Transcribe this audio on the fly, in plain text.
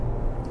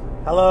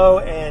Hello,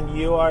 and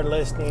you are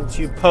listening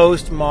to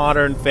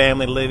Postmodern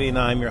Family Living.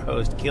 I'm your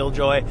host,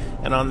 Killjoy,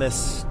 and on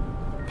this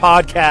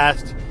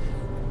podcast,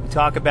 we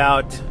talk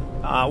about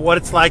what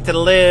it's like to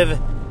live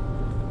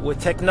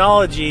with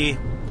technology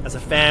as a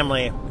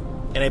family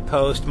in a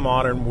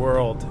postmodern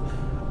world.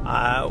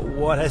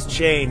 What has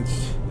changed,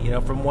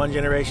 from one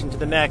generation to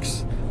the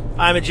next.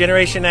 I'm a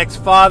Generation X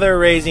father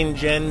raising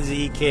Gen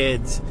Z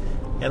kids,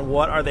 and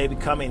what are they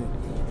becoming?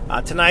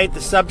 Tonight,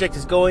 the subject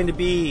is going to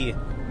be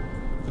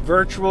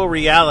virtual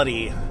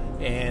reality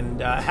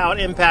and how it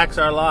impacts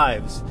our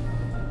lives.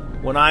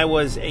 When I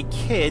was a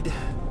kid,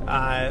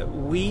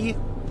 we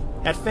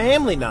had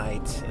family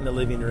night in the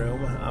living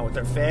room with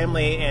our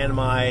family, and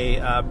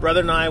my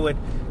brother and I would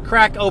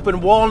crack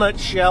open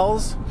walnut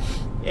shells,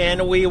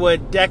 and we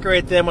would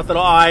decorate them with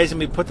little eyes, and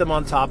we'd put them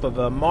on top of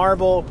a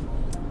marble,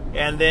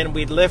 and then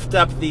we'd lift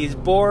up these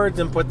boards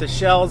and put the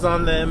shells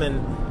on them,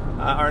 and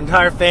our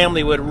entire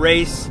family would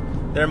race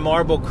their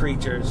marble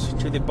creatures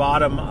to the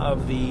bottom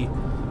of the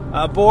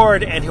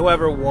board, and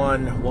whoever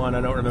won. I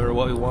don't remember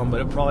what we won,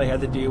 but it probably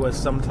had to do with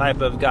some type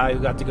of guy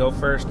who got to go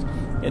first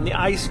in the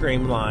ice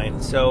cream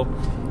line. So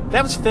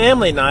that was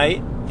family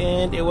night,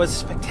 and it was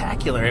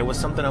spectacular. It was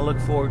something I look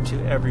forward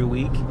to every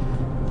week,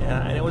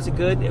 and it was a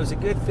good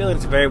feeling.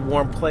 It's a very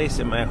warm place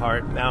in my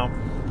heart. Now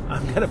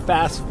I'm going to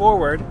fast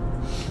forward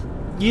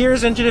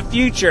years into the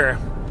future,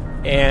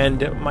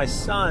 and my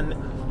son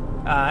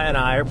and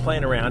I are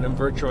playing around in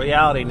virtual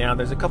reality. Now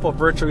there's a couple of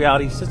virtual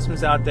reality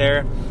systems out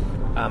there.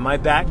 My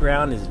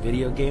background is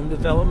video game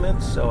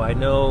development, so I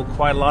know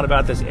quite a lot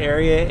about this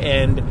area,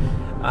 and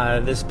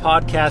this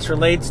podcast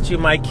relates to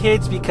my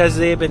kids because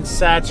they've been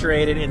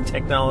saturated in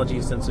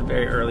technology since a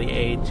very early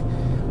age.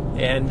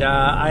 And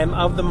I'm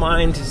of the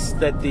mind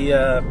that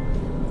the,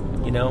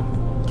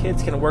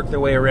 kids can work their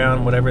way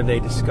around whatever they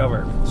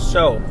discover.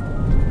 So,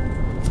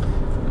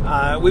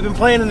 we've been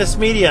playing in this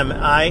medium.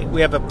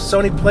 We have a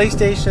Sony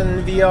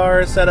PlayStation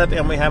VR setup,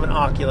 and we have an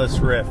Oculus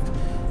Rift.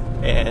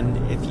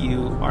 And if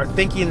you are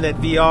thinking that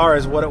VR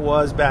is what it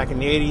was back in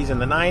the 80s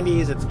and the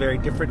 90s, it's very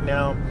different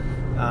now.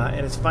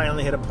 And it's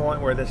finally hit a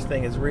point where this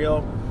thing is real.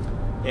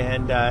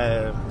 And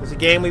there's a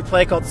game we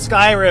play called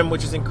Skyrim,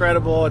 which is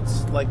incredible.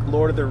 It's like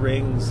Lord of the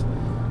Rings.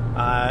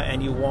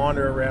 And you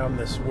wander around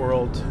this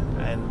world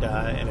and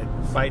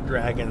fight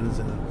dragons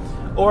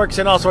and orcs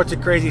and all sorts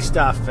of crazy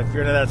stuff. If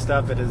you're into that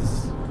stuff, it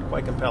is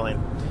quite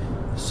compelling.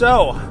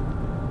 So,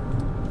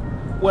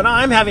 when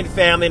I'm having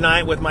family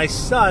night with my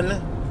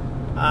son,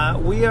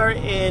 we are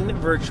in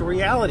virtual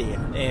reality,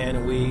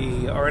 and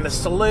we are in a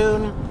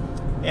saloon,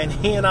 and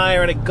he and I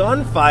are in a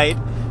gunfight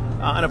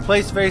in a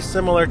place very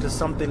similar to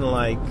something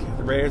like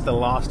the Raiders of the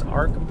Lost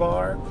Ark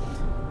bar,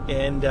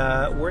 and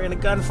we're in a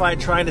gunfight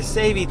trying to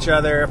save each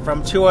other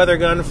from two other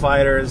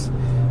gunfighters,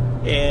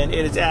 and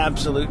it is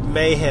absolute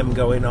mayhem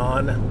going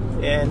on,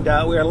 and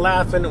we are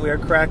laughing, we are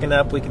cracking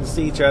up, we can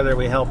see each other,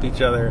 we help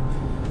each other,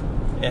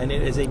 and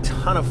it is a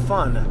ton of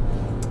fun.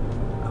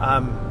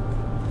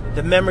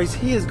 The memories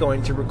he is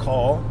going to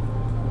recall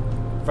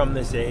from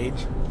this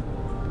age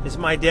is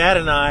my dad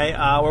and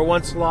I were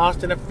once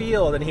lost in a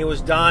field, and he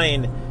was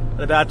dying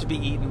and about to be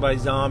eaten by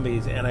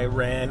zombies, and I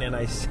ran and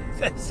I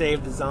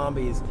saved the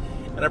zombies,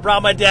 and I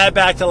brought my dad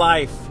back to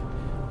life.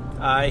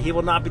 He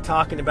will not be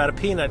talking about a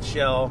peanut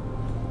shell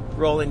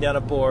rolling down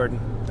a board.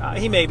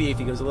 He may be if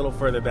he goes a little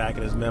further back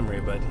in his memory,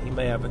 but he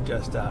may have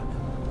just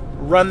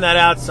run that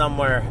out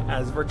somewhere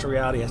as virtual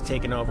reality has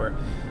taken over.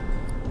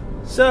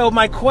 So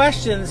my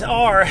questions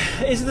are,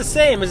 is it the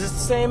same? Is it the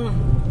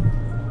same,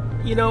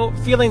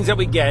 feelings that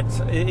we get?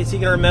 Is he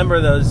going to remember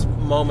those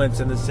moments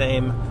in the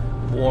same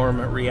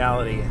warm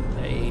reality?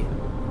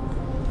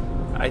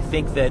 I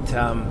think that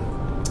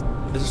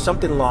there's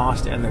something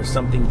lost and there's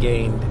something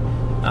gained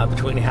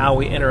between how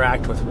we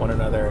interact with one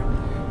another.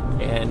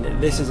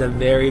 And this is a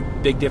very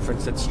big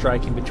difference that's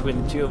striking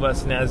between the two of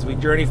us. And as we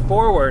journey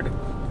forward,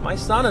 my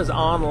son is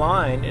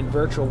online in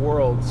virtual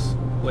worlds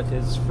with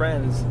his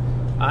friends.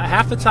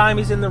 Half the time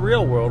he's in the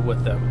real world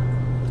with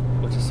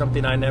them, which is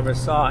something I never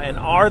saw. And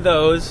are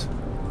those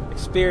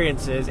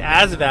experiences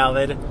as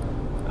valid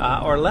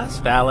or less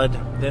valid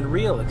than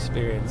real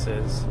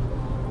experiences?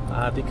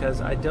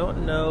 Because I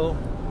don't know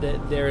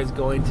that there is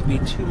going to be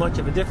too much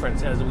of a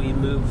difference as we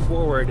move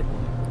forward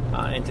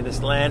into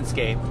this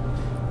landscape.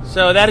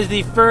 So that is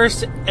the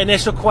first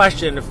initial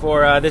question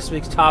for this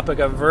week's topic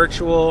of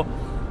virtual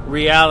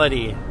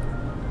reality.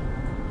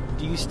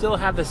 Do you still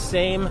have the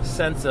same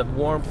sense of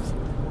warmth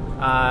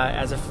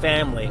as a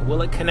family?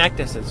 Will it connect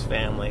us as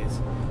families?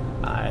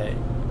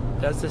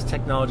 Does this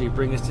technology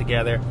bring us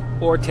together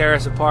or tear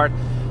us apart?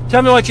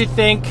 Tell me what you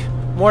think.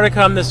 More to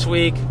come this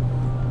week.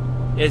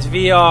 Is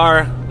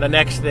VR the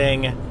next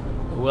thing?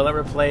 Will it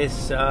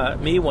replace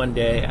me one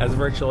day as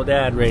virtual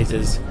dad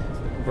raises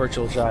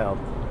virtual child?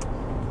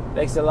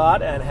 Thanks a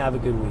lot and have a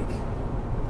good week.